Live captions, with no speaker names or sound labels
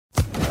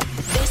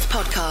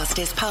podcast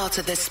is part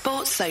of the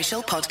Sports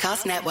Social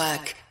Podcast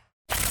Network.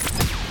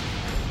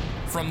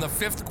 From the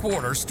Fifth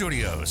Quarter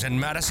Studios in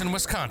Madison,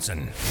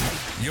 Wisconsin,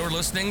 you're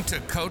listening to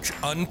Coach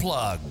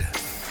Unplugged.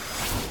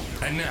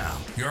 And now,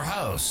 your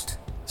host,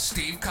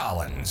 Steve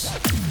Collins.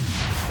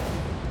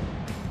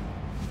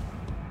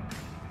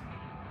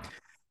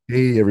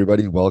 Hey,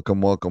 everybody.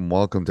 Welcome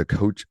to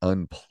Coach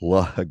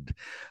Unplugged.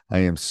 I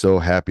am so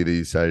happy that you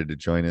decided to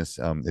join us.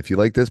 If you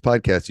like this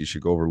podcast, you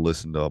should go over and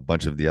listen to a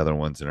bunch of the other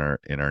ones in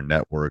our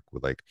network,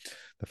 with like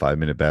the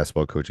 5-Minute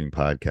Basketball Coaching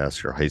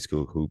Podcast, or High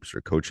School Hoops, or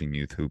Coaching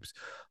Youth Hoops.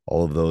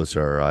 All of those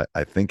are,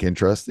 I think,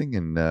 interesting,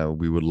 and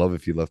we would love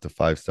if you left a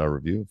 5-star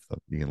review.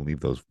 You can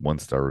leave those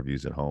 1-star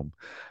reviews at home.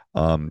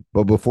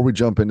 But before we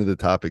jump into the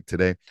topic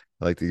today,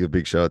 I'd like to give a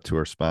big shout out to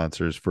our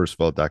sponsors. First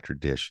of all, Dr.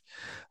 Dish.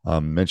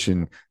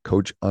 Mention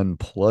Coach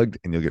Unplugged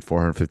and you'll get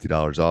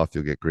 $450 off.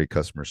 You'll get great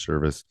customer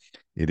service.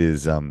 It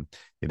is,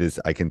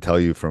 I can tell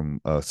you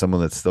from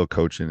someone that's still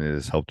coaching, it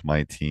has helped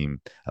my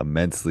team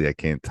immensely. I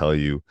can't tell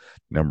you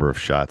the number of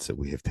shots that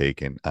we have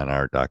taken on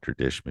our Dr.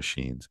 Dish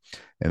machines.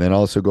 And then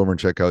also go over and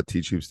check out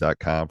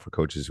teachhoops.com for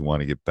coaches who want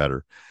to get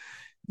better.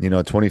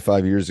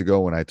 25 years ago,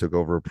 when I took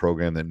over a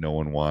program that no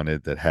one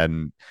wanted, that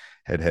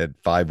had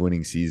 5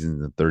 winning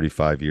seasons in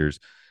 35 years,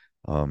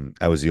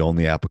 I was the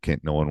only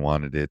applicant. No one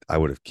wanted it. I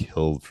would have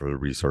killed for a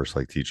resource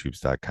like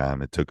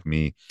teachhoops.com. It took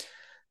me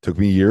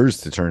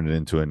years to turn it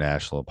into a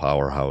national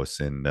powerhouse.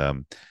 And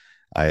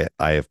I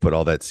have put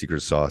all that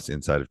secret sauce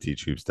inside of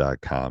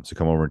teachhoops.com. So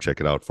come over and check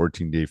it out.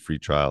 14-day free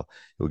trial.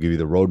 It will give you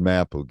the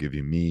roadmap. It will give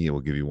you me. It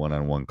will give you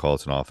one-on-one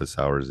calls and office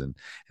hours and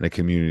a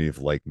community of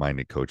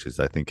like-minded coaches.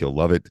 I think you'll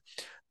love it.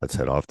 Let's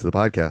head off to the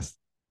podcast.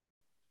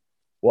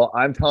 Well,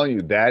 I'm telling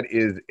you, that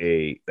is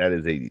a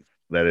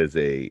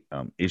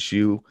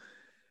issue,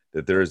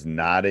 that there is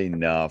not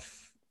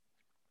enough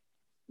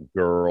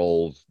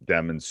girls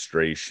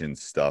demonstration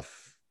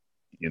stuff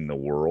in the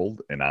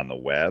world and on the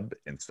web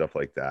and stuff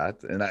like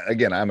that. And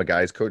I'm a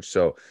guys coach,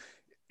 so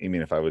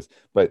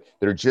but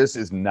there just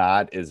is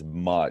not as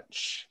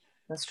much.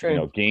 That's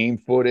true. Game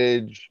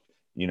footage,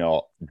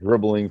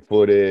 dribbling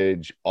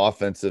footage,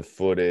 offensive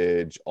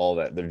footage, all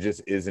that. There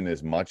just isn't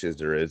as much as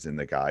there is in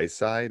the guys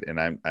side. And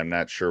I'm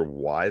not sure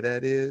why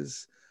that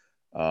is.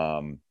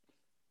 But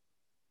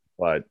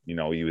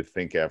you would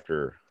think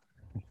after,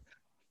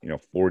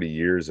 40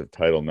 years of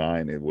Title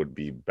IX, it would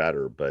be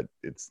better, but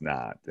it's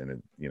not.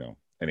 And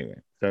anyway,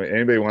 so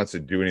anybody wants to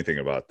do anything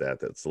about that,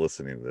 that's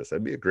listening to this,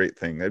 that'd be a great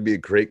thing. That'd be a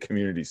great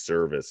community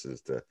service,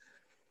 is to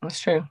That's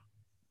true.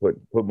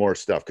 Put more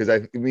stuff. Cause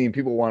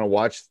people want to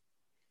watch,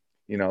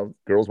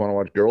 girls want to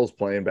watch girls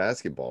playing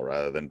basketball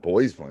rather than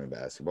boys playing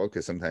basketball,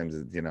 because sometimes,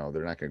 they're not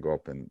going to go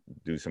up and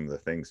do some of the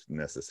things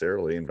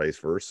necessarily, and vice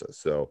versa.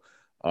 So,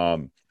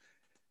 all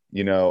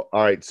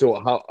right.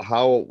 So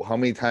how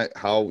many times,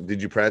 how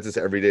did you practice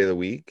every day of the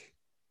week?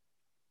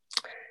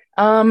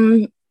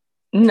 No.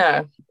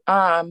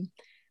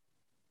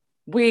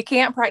 We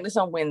can't practice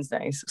on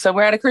Wednesdays. So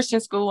we're at a Christian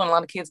school, and a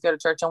lot of kids go to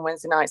church on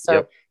Wednesday night. So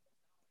yep.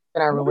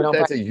 we don't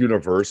that's a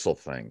universal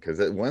thing, because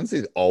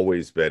Wednesday's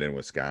always been in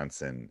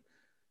Wisconsin.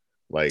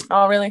 Like,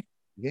 oh, really?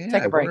 Yeah.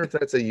 Take a break. Wonder if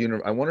that's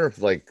I wonder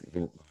if like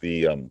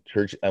the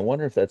church, I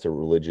wonder if that's a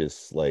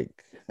religious, like,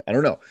 I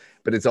don't know,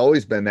 but it's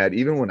always been that.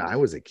 Even when I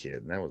was a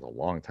kid, and that was a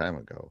long time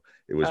ago,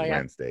 it was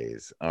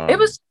Wednesdays. It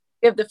was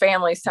give the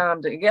families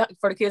time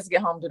for the kids to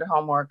get home, do their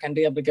homework, and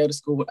be able to go to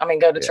school.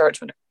 Go to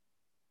church with them.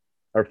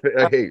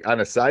 Hey, on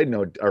a side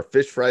note, are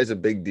fish fries a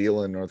big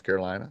deal in North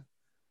Carolina?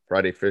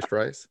 Friday fish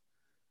fries?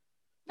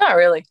 Not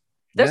really.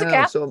 There's a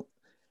Catholic.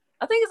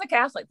 I think it's a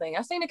Catholic thing.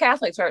 I've seen a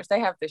Catholic church; they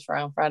have fish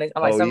fry on Fridays.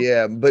 But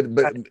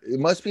it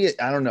must be.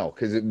 I don't know,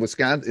 because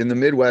Wisconsin, in the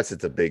Midwest,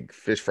 it's a big.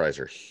 Fish fries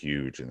are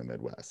huge in the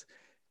Midwest.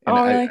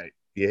 And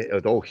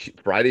really?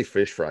 Friday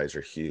fish fries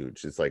are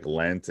huge. It's like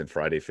Lent and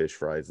Friday fish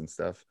fries and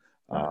stuff.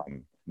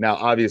 Now,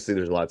 obviously,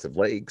 there's lots of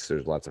lakes.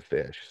 There's lots of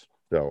fish,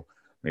 so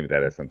maybe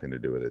that has something to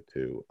do with it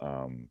too.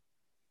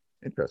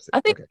 Interesting.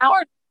 I think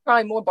ours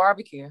probably more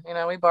barbecue.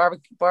 We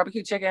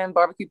barbecue chicken,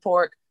 barbecue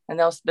pork,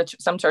 and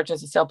some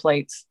churches sell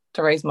plates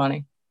to raise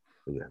money.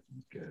 Oh, that's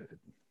good.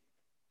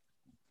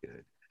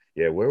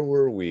 Yeah, where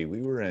were we?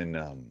 We were in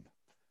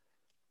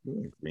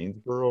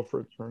Greensboro for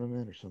a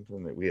tournament or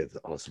something, that we had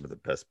some of the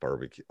best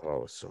barbecue. Oh,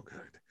 it was so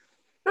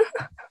good.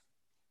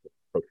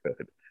 So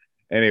good.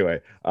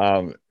 Anyway,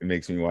 it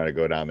makes me want to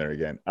go down there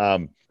again.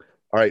 All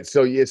right.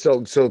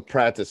 So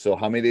practice. So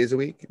how many days a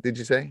week did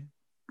you say?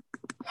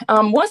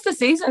 Once the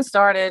season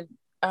started,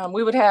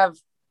 we would have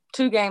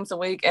 2 games a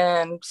week.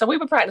 And so we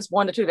would practice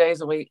 1 to 2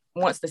 days a week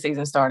once the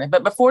season started.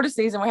 But before the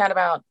season, we had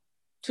about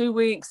 2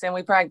 weeks, and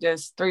we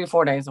practiced 3 or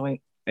 4 days a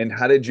week. And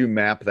how did you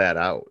map that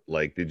out?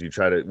 Like, did you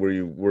try to,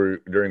 were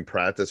during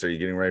practice, are you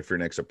getting ready for your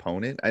next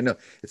opponent? I know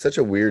it's such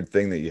a weird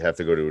thing that you have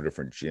to go to a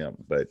different gym,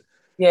 but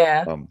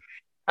yeah.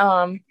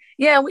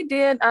 Yeah, we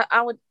did.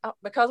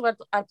 Because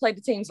I played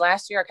the teams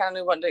last year, I kind of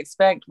knew what to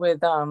expect with,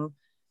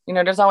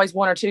 there's always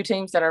 1 or 2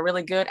 teams that are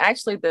really good.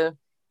 Actually, the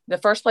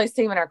first place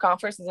team in our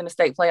conference is in the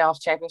state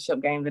playoffs championship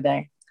game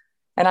today.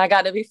 And I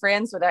got to be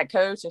friends with that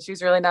coach, and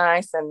she's really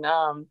nice. And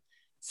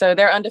So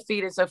they're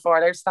undefeated so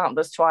far. They've stomped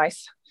us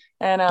twice.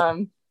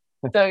 And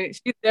so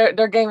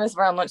their game is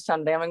around lunchtime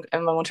today. I'm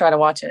going to try to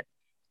watch it.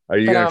 Are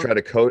you going to try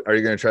to coach? Are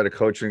you going to try to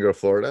coach and go to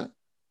Florida?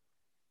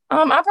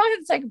 I'll probably have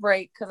to take a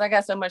break because I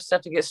got so much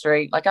stuff to get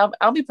straight. Like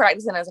I'll be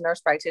practicing as a nurse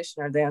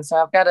practitioner then. So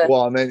I've got to.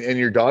 Well, and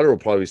your daughter will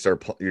probably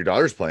start. Your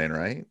daughter's playing,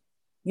 right?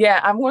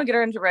 Yeah, I'm going to get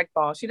her into rec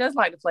ball. She does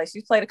like to play.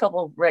 She's played a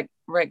couple of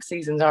rec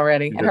seasons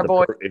already. And her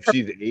boy, if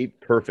she's 8,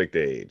 perfect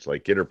age.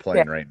 Like get her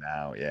playing right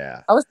now.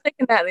 Yeah. I was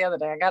thinking that the other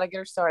day. I got to get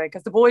her started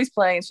because the boys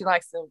play and she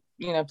likes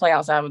to, play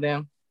outside with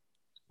them.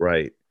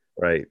 Right.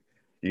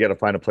 You got to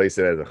find a place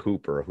that has a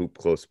hoop or a hoop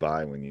close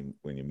by when you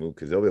move,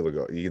 because they'll be able to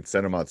go. You can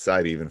send them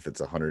outside even if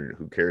it's 100.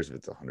 Who cares if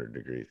it's 100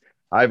 degrees?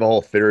 I have a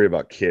whole theory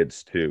about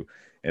kids too,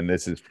 and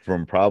this is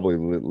from probably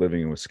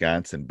living in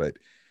Wisconsin. But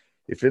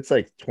if it's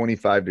like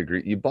 25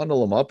 degrees, you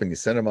bundle them up and you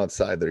send them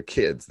outside. They're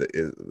kids.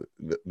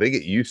 They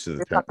get used to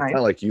the temp. It's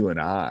not like you and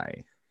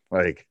I.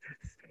 Like,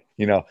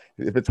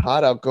 if it's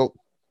hot out, go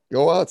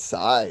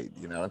outside.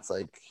 It's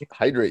like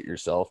hydrate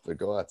yourself, but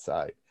go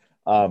outside.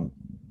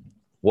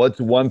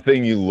 What's one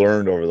thing you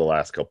learned over the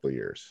last couple of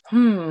years?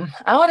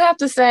 I would have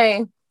to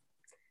say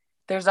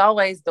there's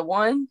always the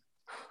one.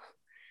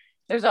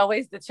 There's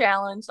always the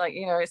challenge. Like,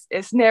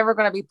 it's never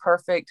going to be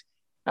perfect.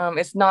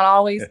 It's not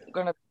always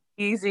going to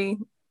be easy.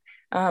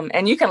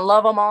 And you can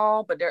love them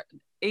all, but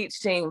each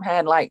team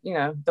had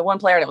the one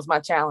player that was my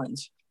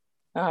challenge.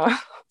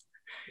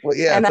 Well,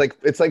 yeah,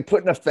 it's like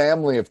putting a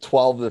family of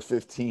 12 to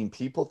 15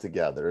 people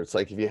together. It's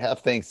like if you have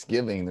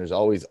Thanksgiving, there's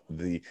always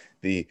the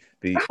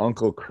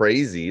Uncle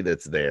Crazy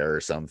that's there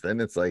or something.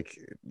 It's like,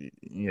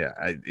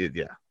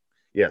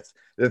 yes.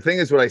 The thing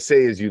is, what I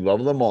say is you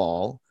love them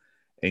all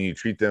and you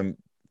treat them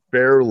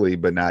fairly,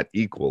 but not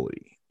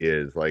equally.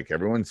 Is like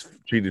everyone's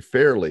treated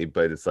fairly,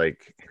 but it's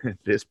like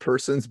this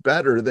person's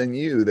better than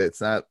you.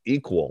 That's not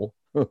equal.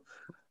 I'm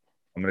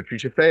going to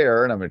treat you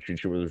fair and I'm going to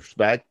treat you with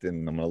respect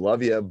and I'm going to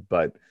love you,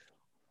 but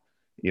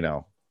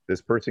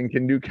this person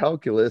can do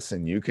calculus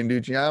and you can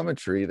do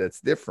geometry. That's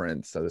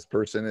different. So this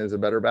person is a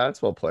better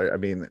basketball player. I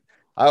mean,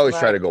 I always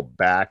try to go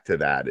back to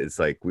that. It's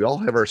like, we all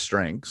have our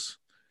strengths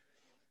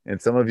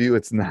and some of you,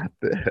 it's not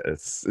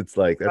this. It's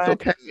like, that's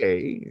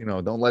okay.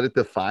 Don't let it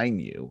define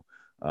you.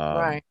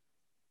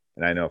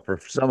 And I know for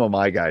some of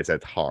my guys,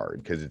 that's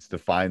hard because it's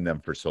defined them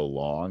for so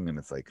long. And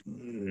it's like,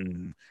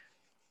 you're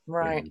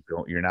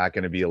not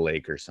going to be a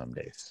Laker some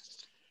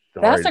days.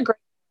 That's a great,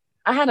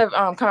 I had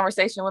a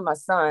conversation with my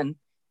son.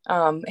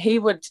 He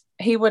would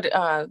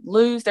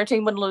lose, their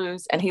team would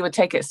lose, and he would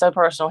take it so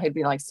personal. He'd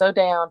be like so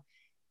down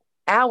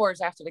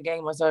hours after the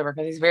game was over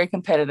because he's very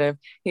competitive.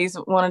 He's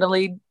one of the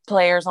lead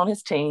players on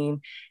his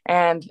team,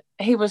 and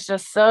he was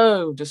just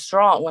so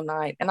distraught one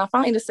night. And I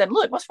finally just said,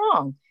 "Look, what's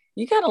wrong?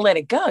 You got to let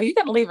it go. You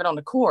got to leave it on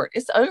the court.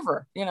 It's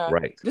over.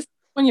 Right. This is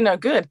when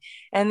good."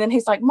 And then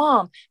he's like,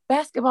 "Mom,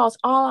 basketball's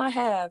all I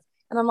have."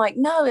 And I'm like,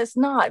 no, it's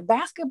not.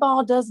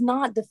 Basketball does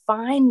not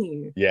define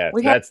you. Yeah,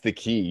 that's the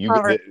key.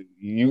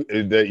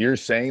 You're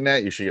saying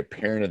that you should get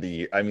parent of the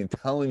year. I mean,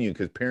 telling you,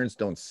 because parents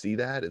don't see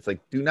that. It's like,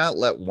 do not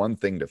let one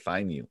thing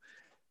define you,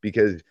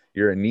 because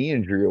you're a knee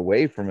injury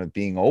away from it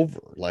being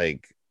over.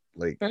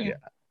 Yeah,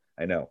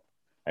 I know.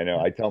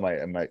 I tell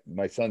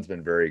my son's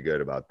been very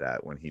good about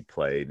that when he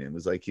played. And it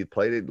was like he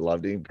played it,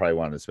 loved it. He probably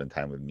wanted to spend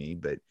time with me,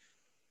 but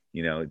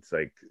it's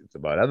like, it's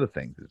about other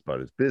things. It's about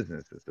his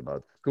business. It's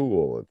about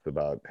school. It's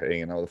about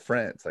hanging out with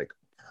friends. It's like,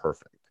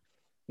 perfect.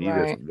 He's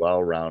a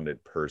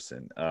well-rounded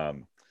person.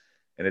 And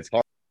it's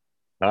hard.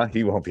 Huh?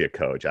 He won't be a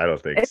coach. I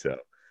don't think so.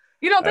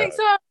 You don't think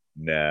so?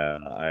 No,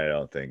 I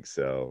don't think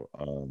so.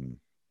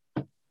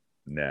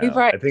 No,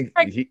 right. I think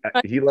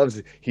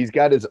he's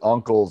got his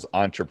uncle's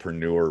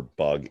entrepreneur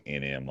bug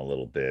in him a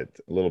little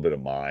bit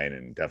of mine,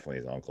 and definitely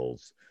his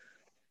uncle's.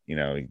 He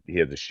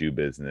has a shoe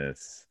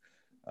business.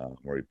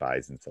 Where he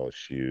buys and sells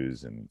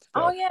shoes and stuff.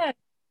 Oh yeah,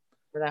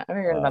 for that I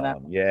heard about that.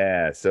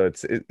 Yeah, so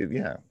it's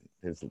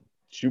his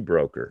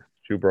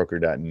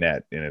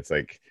shoebroker.net, and it's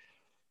like,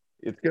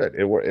 it's good.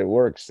 It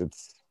works.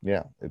 It's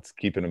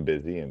keeping him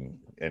busy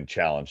and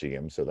challenging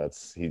him. So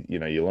that's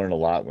you learn a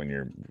lot when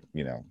you're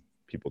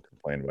people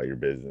complain about your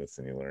business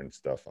and you learn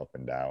stuff up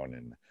and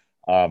down.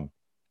 And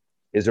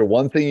is there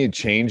one thing you'd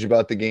change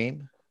about the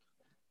game?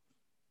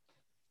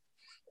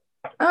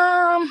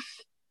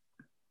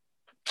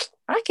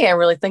 I can't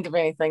really think of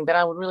anything that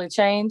I would really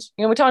change.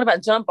 We talked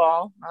about jump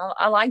ball.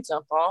 I like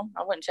jump ball.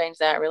 I wouldn't change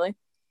that really.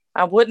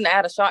 I wouldn't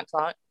add a shot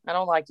clock. I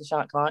don't like the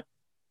shot clock.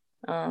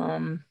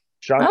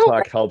 Shot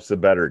clock helps a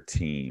better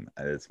team.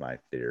 That's my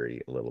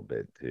theory a little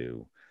bit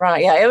too.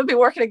 Right. Yeah. It would be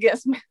working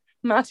against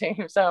my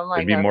team. So I'm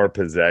like, it'd be more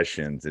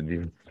possessions.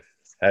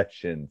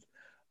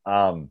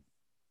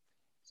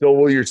 So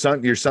will your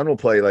son will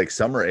play like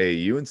summer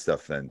AAU and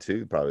stuff then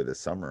too, probably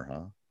this summer,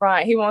 huh?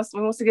 Right. He wants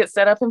to get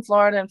set up in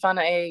Florida and find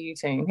an AAU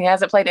team. He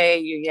hasn't played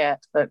AAU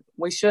yet, but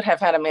we should have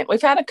had him in.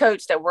 We've had a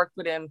coach that worked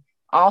with him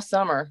all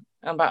summer,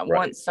 about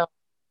once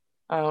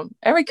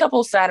every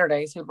couple of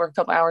Saturdays. He'd work a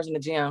couple hours in the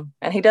gym,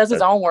 and he does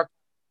his own work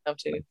stuff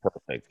too.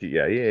 Perfect.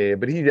 Yeah.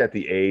 But he's at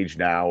the age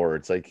now where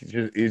it's like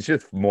it's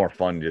just more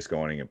fun just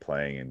going and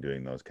playing and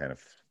doing those kind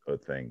of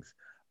things.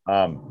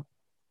 All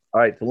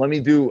right, so I'm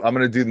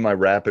going to do my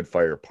rapid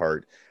fire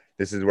part.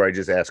 This is where I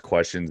just ask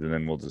questions and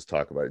then we'll just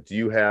talk about it. Do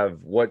you have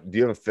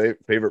a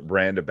favorite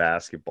brand of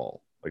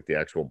basketball, like the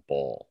actual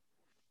ball?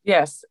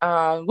 Yes,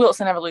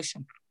 Wilson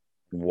Evolution.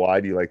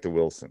 Why do you like the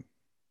Wilson?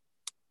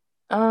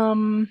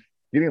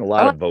 Getting a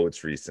lot of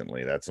votes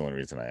recently. That's the only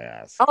reason I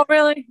asked. Oh,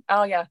 really?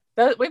 Oh, yeah.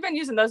 We've been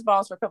using those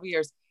balls for a couple of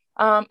years.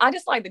 I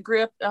just like the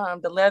grip,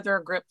 the leather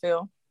grip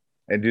feel.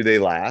 And do they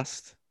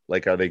last?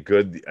 Like, are they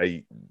good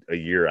a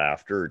year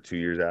after or 2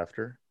 years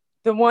after?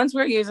 The ones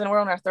we're using, we're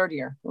on our third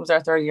year. It was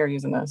our third year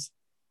using those.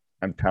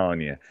 I'm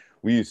telling you,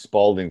 we use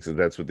Spalding because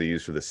that's what they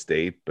use for the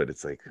state. But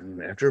it's like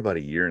after about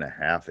a year and a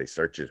half, they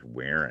start just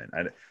wearing.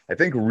 I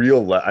think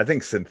I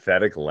think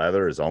synthetic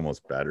leather is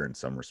almost better in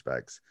some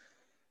respects.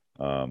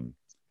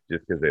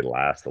 Just because they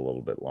last a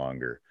little bit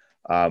longer.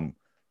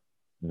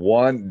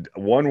 One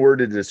word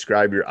to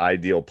describe your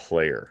ideal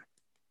player.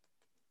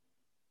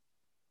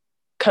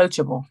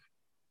 Coachable.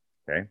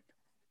 Okay.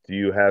 Do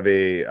you have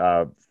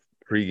a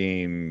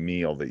pregame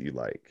meal that you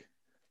like?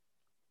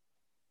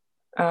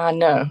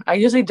 No, I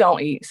usually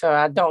don't eat, so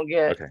I don't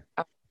get. Okay.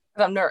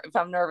 If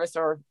I'm nervous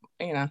or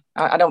I'm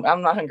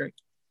not hungry.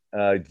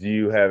 Do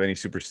you have any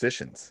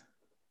superstitions?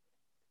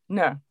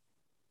 No.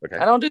 Okay.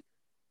 I don't do.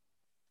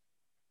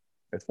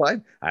 It's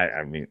fine.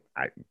 I've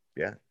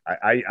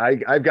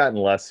gotten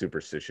less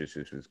superstitious,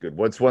 which is good.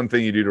 What's one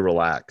thing you do to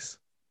relax?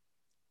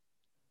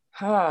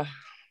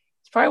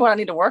 It's probably what I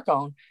need to work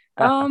on.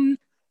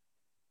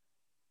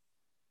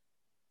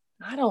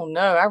 I don't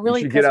know. I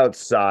really you should get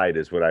outside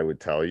is what I would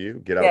tell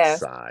you. Get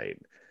outside.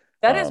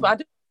 That is what I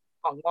do.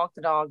 Walk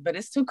the dog, but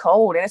it's too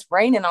cold and it's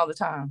raining all the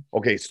time.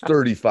 Okay, it's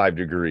 35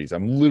 degrees.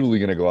 I'm literally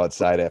going to go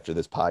outside after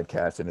this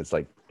podcast and it's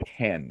like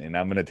 10 and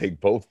I'm going to take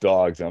both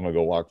dogs and I'm going to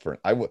go walk for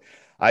I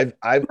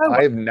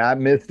have not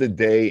missed a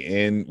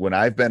day when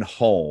I've been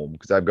home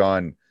because I've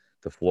gone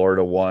to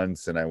Florida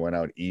once and I went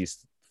out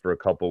east for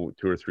 2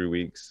 or 3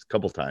 weeks, a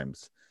couple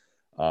times.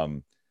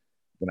 When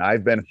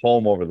I've been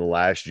home over the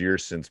last year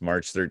since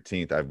March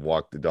 13th, I've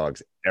walked the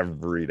dogs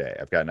every day.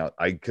 I've gotten out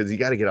because you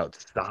got to get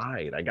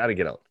outside. I got to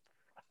get outside.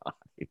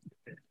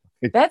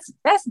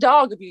 That's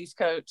dog abuse,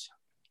 coach.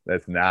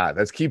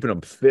 That's keeping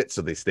them fit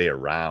so they stay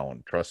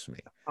around. Trust me.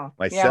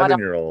 My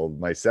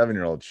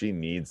 7-year-old, she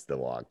needs the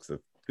walks. The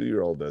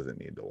 2-year-old doesn't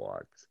need the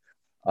walks.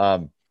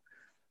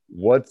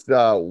 What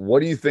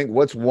do you think?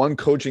 What's one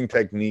coaching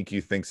technique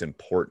you think's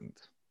important?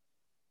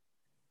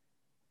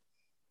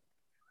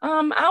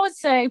 I would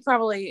say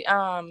probably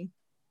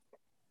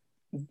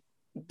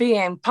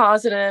being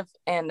positive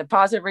and the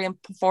positive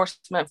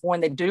reinforcement for when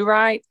they do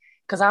right.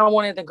 Because I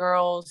wanted the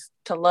girls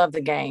to love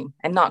the game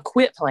and not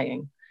quit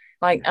playing.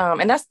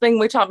 And that's the thing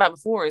we talked about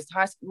before is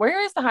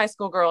where is the high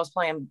school girls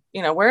playing?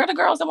 Where are the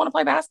girls that want to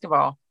play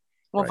basketball?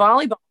 Well,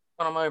 volleyball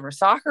won them over.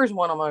 Soccer's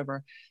won them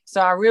over. So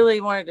I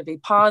really wanted to be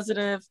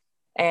positive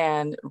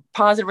and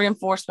positive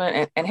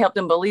reinforcement and help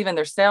them believe in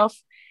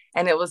themselves.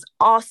 And it was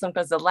awesome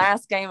because the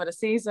last game of the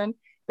season,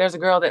 there's a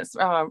girl that's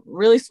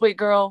really sweet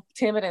girl,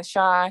 timid and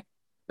shy,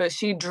 but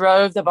she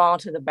drove the ball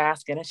to the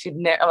basket and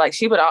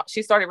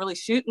she started really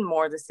shooting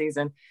more this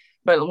season.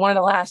 But one of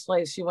the last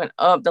plays, she went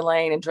up the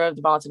lane and drove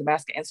the ball to the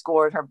basket and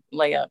scored her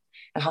layup.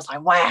 And I was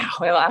like, wow.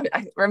 Well,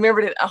 I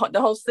remembered it, the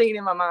whole scene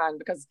in my mind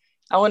because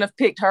I wouldn't have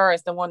picked her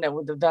as the one that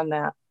would have done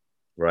that.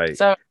 Right.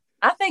 So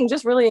I think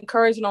just really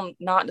encouraging them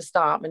not to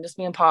stop and just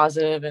being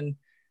positive and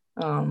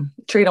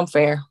treat them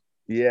fair.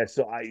 Yeah.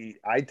 So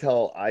I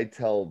tell,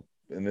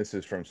 and this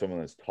is from someone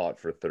that's taught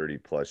for 30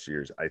 plus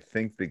years. I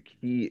think the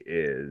key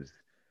is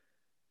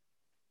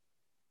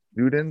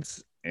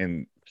students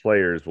and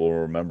players will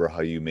remember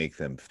how you make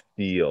them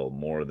feel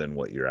more than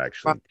what you're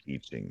actually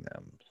teaching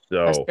them.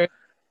 So,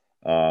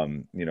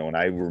 and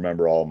I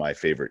remember all my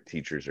favorite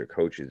teachers or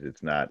coaches.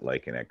 It's not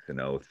like an X and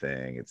O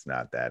thing. It's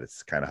not that.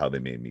 It's kind of how they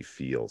made me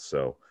feel.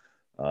 So,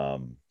 for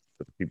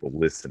the people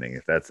listening,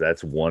 if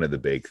that's one of the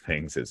big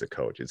things as a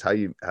coach, it's how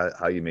you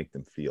make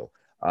them feel.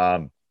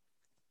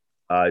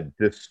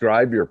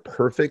 Describe your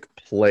perfect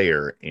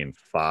player in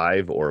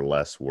 5 or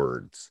less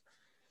words.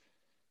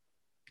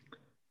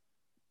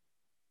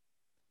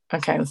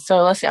 Okay,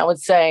 so let's see. I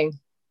would say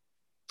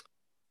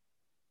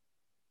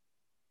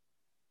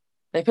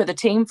they put the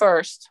team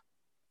first.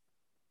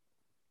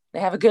 They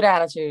have a good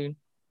attitude.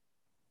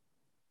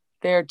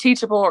 They're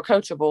teachable or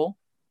coachable.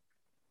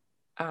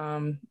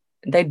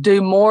 They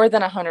do more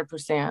than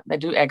 100%. They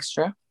do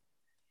extra.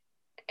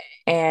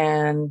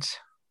 And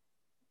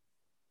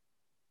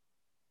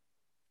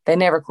they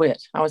never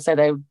quit. I would say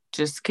they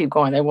just keep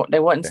going. They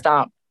wouldn't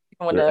stop.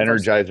 They're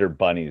Energizer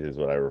bunnies is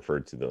what I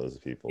referred to those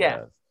people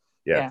as.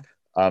 Yeah.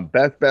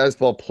 Best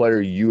basketball player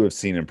you have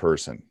seen in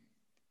person?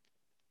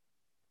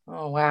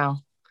 Oh, wow.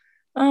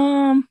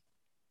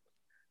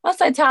 Let's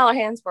say Tyler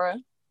Hansbrough.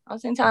 I've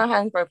seen Tyler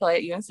Hansbrough play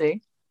at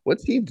UNC.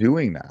 What's he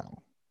doing now?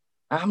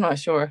 I'm not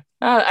sure.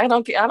 I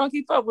don't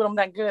keep up with him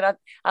that good.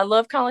 I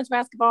love college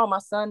basketball. My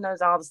son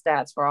knows all the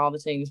stats for all the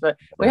teams, but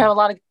we have a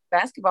lot of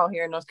basketball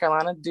here in North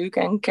Carolina, Duke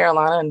and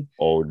Carolina.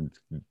 And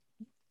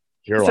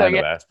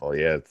Carolina basketball.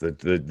 Yeah.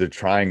 The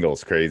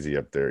triangle's crazy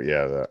up there.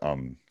 Yeah.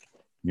 The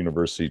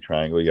University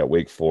Triangle. You got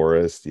Wake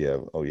Forest. Yeah.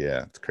 Oh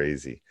yeah. It's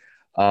crazy.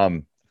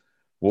 Well,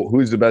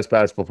 who's the best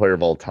basketball player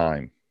of all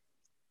time?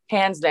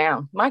 Hands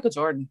down, Michael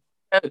Jordan.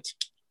 Coach.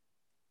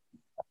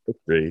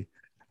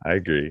 I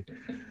agree.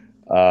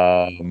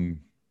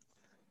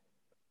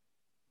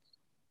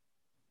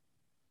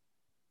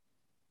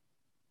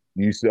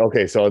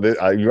 Okay, so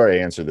you already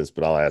answered this,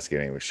 but I'll ask it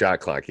anyway. Shot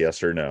clock,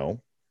 yes or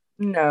no?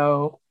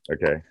 No.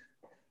 Okay.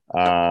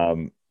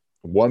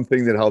 One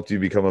thing that helped you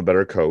become a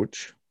better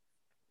coach?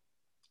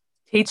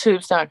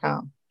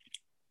 Teachhoops.com.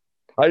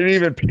 I didn't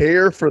even pay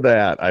her for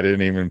that. I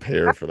didn't even pay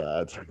her for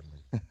that.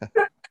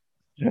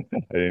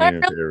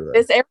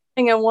 It's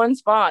everything in one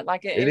spot.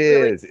 Like it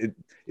is.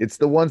 It's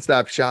the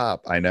one-stop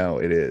shop. I know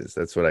it is.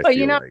 That's what I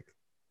feel like.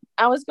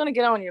 I was going to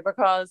get on you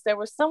because there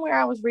was somewhere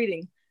I was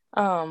reading.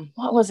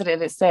 What was it?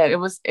 It said it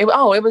was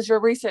your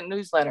recent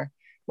newsletter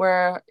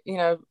where,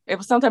 it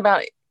was something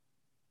about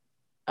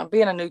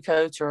being a new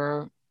coach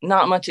or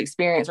not much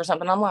experience or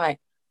something. I'm like,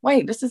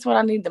 wait, this is what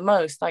I need the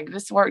most. Like,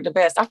 this worked the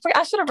best.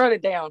 I should have wrote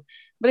it down.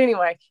 But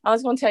anyway, I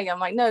was going to tell you, I'm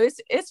like, no,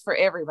 it's for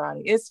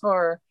everybody. It's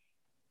for,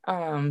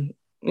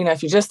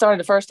 if you just started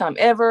the first time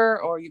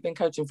ever, or you've been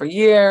coaching for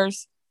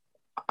years.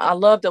 I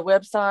love the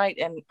website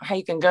and how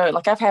you can go.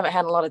 Like, I haven't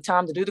had a lot of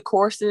time to do the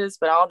courses,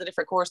 but all the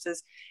different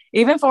courses,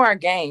 even for our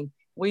game,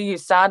 we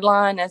use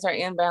Sideline as our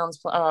inbounds,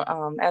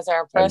 as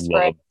our press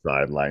break.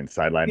 Sideline.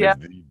 Sideline is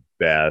the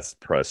best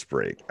press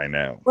break. I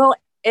know. Well,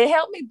 it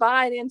helped me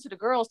buy it into the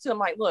girls too. I'm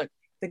like, look,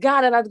 the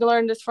guy that I've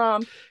learned this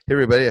from. Hey,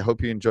 everybody. I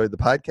hope you enjoyed the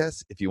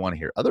podcast. If you want to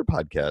hear other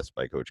podcasts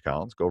by Coach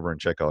Collins, go over and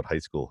check out High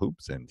School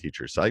Hoops and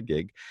Teacher Side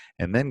Gig,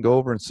 and then go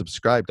over and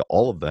subscribe to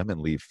all of them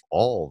and leave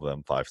all of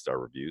them 5-star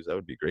reviews. That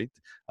would be great.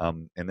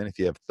 And then if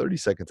you have 30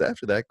 seconds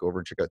after that, go over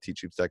and check out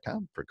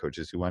teachhoops.com for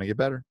coaches who want to get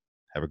better.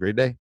 Have a great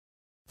day.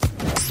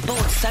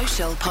 Sports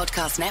Social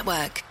Podcast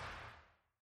Network.